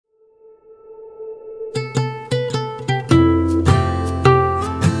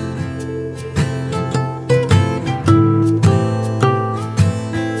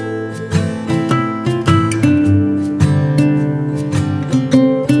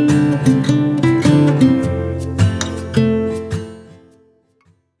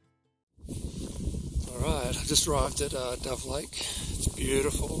just arrived at Dove Lake. It's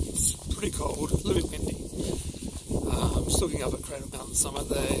beautiful. It's pretty cold, a little bit windy. I'm just looking up at Cradle Mountain summit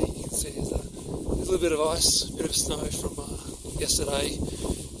there. You can see there's a little bit of ice, a bit of snow from yesterday.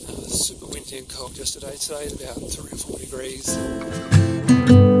 It was super windy and cold yesterday. Today it's about 3 or 4 degrees.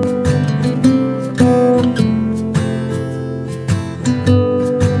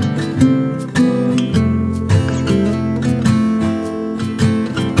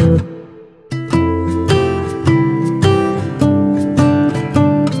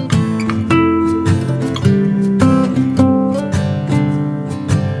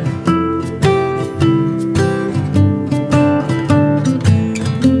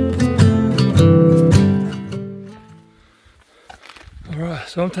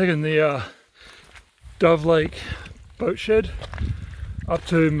 So I'm taking the Dove Lake boat shed up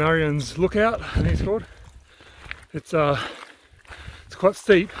to Marion's lookout, I think it's called. It's quite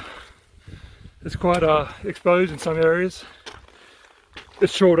steep. It's quite exposed in some areas.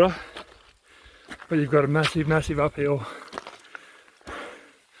 It's shorter, but you've got a massive uphill.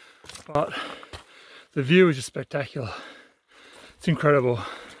 But the view is just spectacular. It's incredible.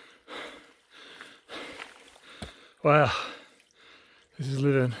 Wow. This is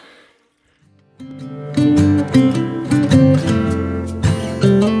living.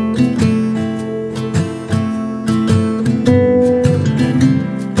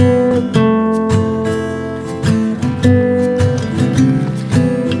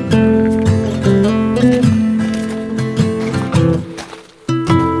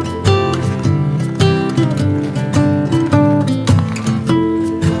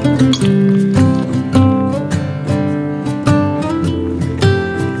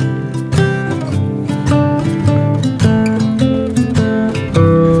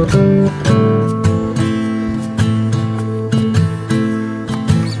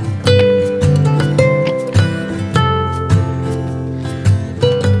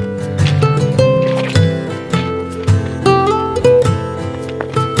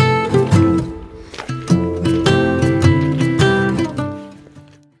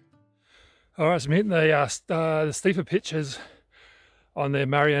 Alright, so I'm hitting the steeper pitches on the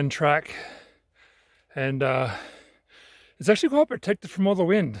Marion track, and it's actually quite protected from all the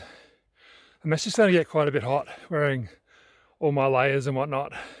wind. I'm actually starting to get quite a bit hot wearing all my layers and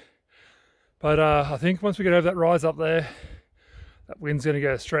whatnot. But I think once we get over that rise up there, that wind's going to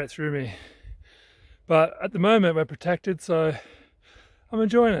go straight through me. But at the moment we're protected, so I'm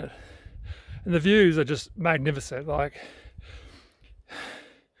enjoying it. And the views are just magnificent, like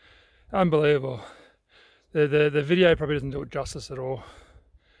unbelievable. The video probably doesn't do it justice at all.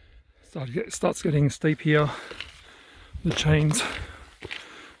 It starts getting steep here, the chains.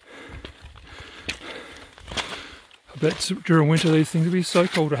 I bet during winter these things will be so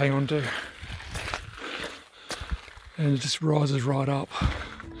cold to hang on to. And it just rises right up.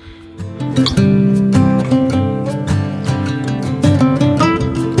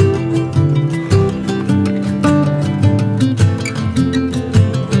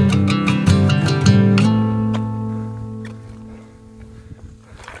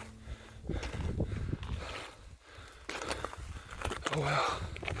 Oh wow,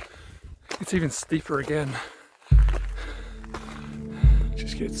 it's even steeper again.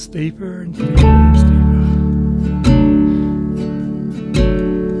 Just gets steeper and steeper and steeper.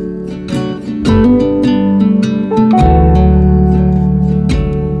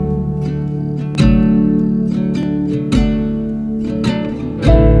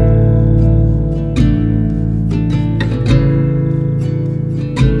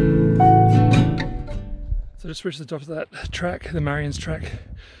 So just reached the top of that track, the Marion's track.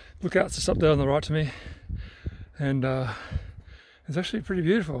 Lookout's just up there on the right to me, and it's actually pretty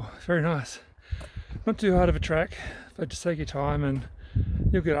beautiful. It's very nice. Not too hard of a track, but just take your time and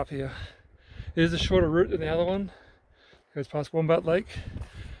you'll get up here. It is a shorter route than the other one. It goes past Wombat Lake,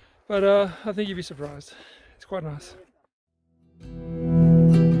 but I think you'd be surprised. It's quite nice.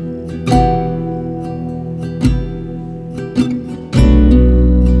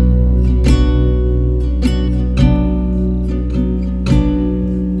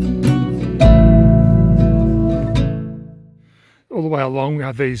 All the way along we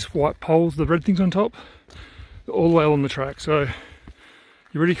have these white poles, the red things on top, all the way along the track, so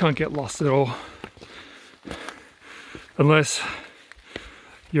you really can't get lost at all unless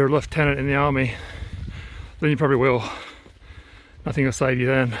you're a lieutenant in the army. Then you probably will. Nothing will save you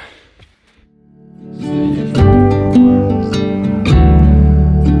then.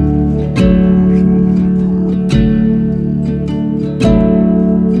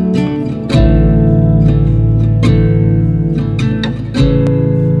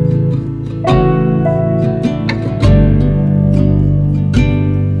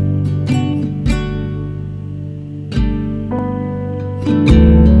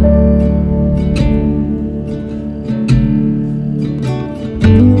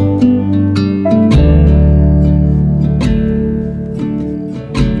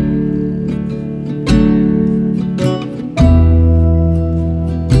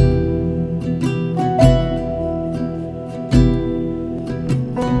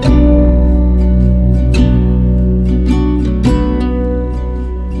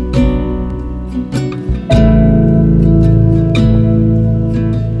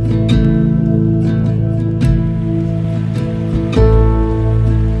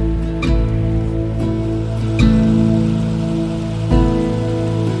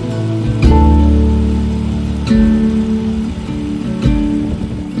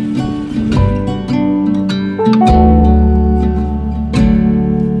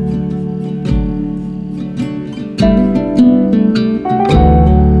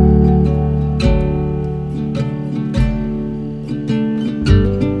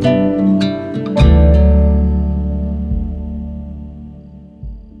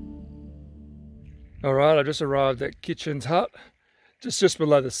 Alright, I just arrived at Kitchen's Hut, just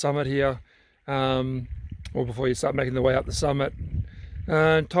below the summit here, or before you start making the way up the summit.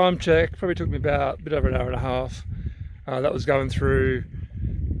 Time check, probably took me about a bit over an hour and a half. That was going through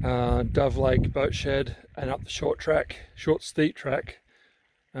Dove Lake boat shed and up the short steep track,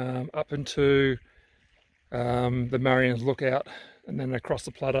 up into the Marion's lookout, and then across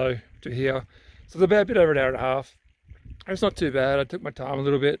the plateau to here. So it's about a bit over an hour and a half. It's not too bad. I took my time a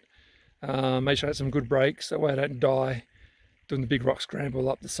little bit. Made sure I had some good brakes, that way I don't die doing the big rock scramble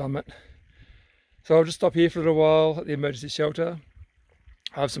up the summit. So I'll just stop here for a little while at the emergency shelter,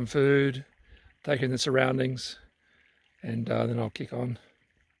 have some food, take in the surroundings, and then I'll kick on.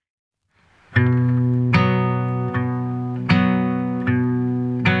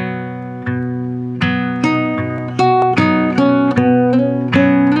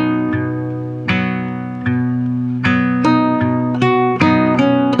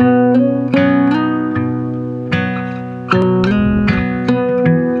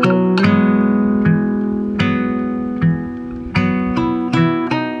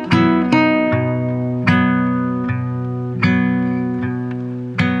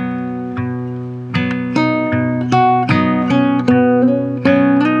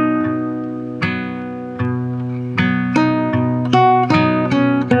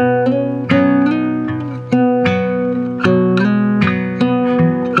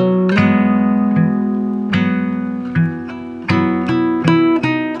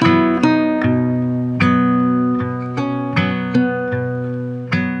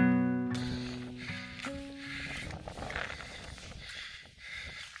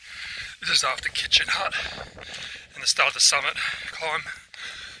 This is after Kitchen Hut and the start of the summit climb.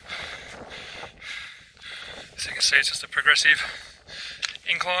 As you can see, it's just a progressive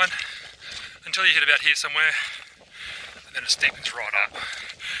incline until you hit about here somewhere, and then it steepens right up.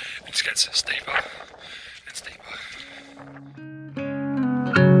 It just gets steeper and steeper.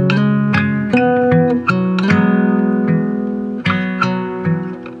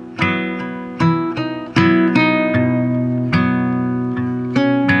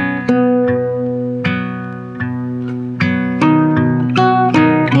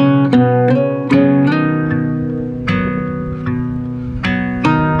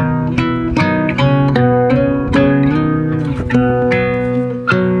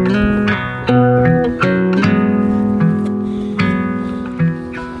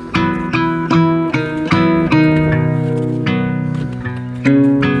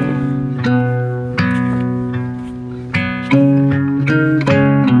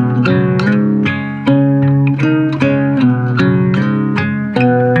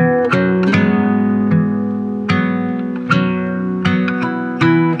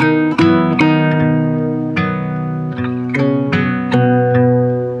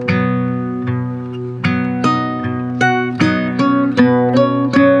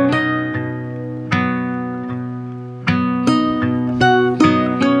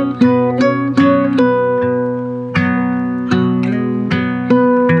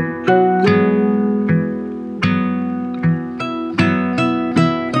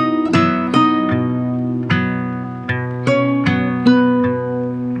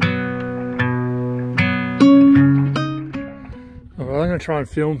 Try and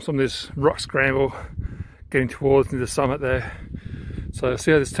film some of this rock scramble getting towards the summit there. So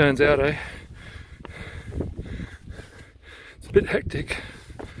see how this turns out, eh? It's a bit hectic.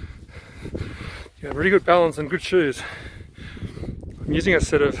 You have really good balance and good shoes. I'm using a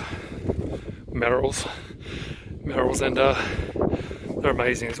set of Merrells and they're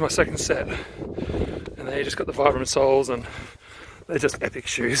amazing. It's my second set, and they just got the Vibram soles and They're just epic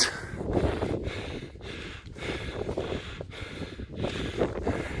shoes.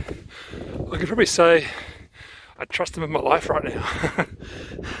 I could probably say I trust them with my life right now.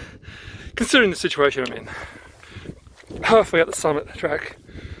 Considering the situation I'm in. Halfway up the summit track.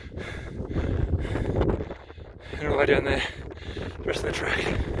 And all the way down there, the rest of the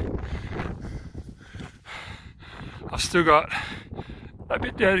track. I've still got a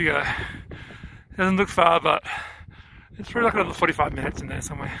bit there to go. It doesn't look far, but it's probably like another 45 minutes in there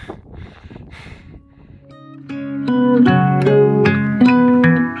somewhere.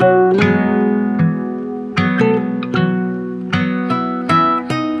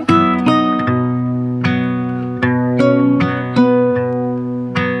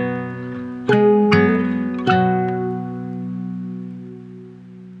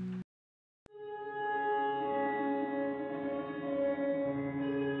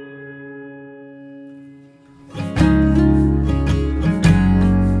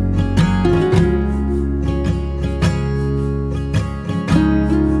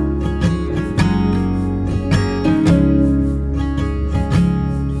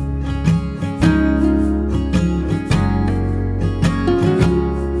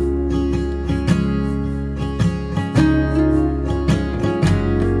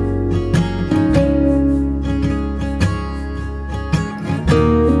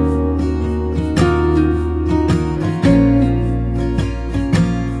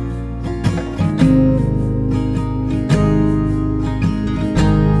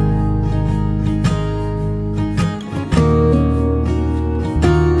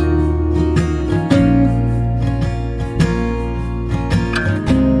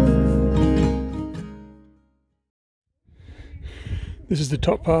 This is the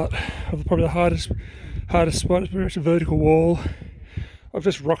top part of probably the hardest spot. It's pretty much a vertical wall of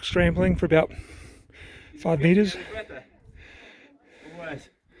just rock scrambling for about 5 meters.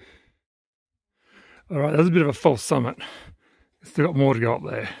 Alright, that's a bit of a false summit. Still got more to go up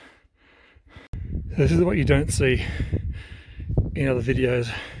there. So this is what you don't see in other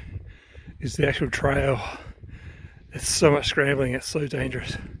videos, is the actual trail. It's so much scrambling, it's so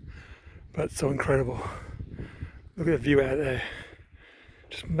dangerous, but it's so incredible. Look at the view out there.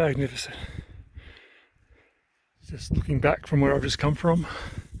 Just magnificent. Just looking back from where I've just come from,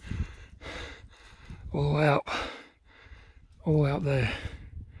 all the way up, all the way up there.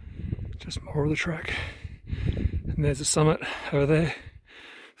 Just more of the track. And there's the summit over there.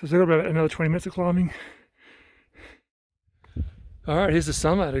 So it's got about another 20 minutes of climbing. Alright, here's the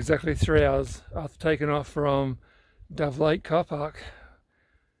summit, exactly 3 hours after taking off from Dove Lake car park.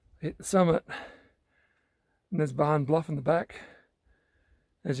 Hit the summit, and there's Barn Bluff in the back.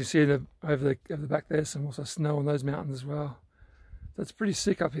 As you see over the back there's some also snow on those mountains as well. So it's pretty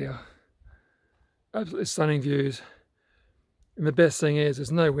sick up here. Absolutely stunning views. And the best thing is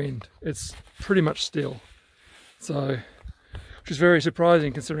there's no wind. It's pretty much still. So, which is very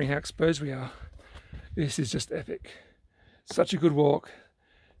surprising considering how exposed we are. This is just epic. Such a good walk,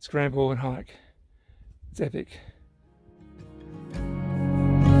 scramble and hike. It's epic.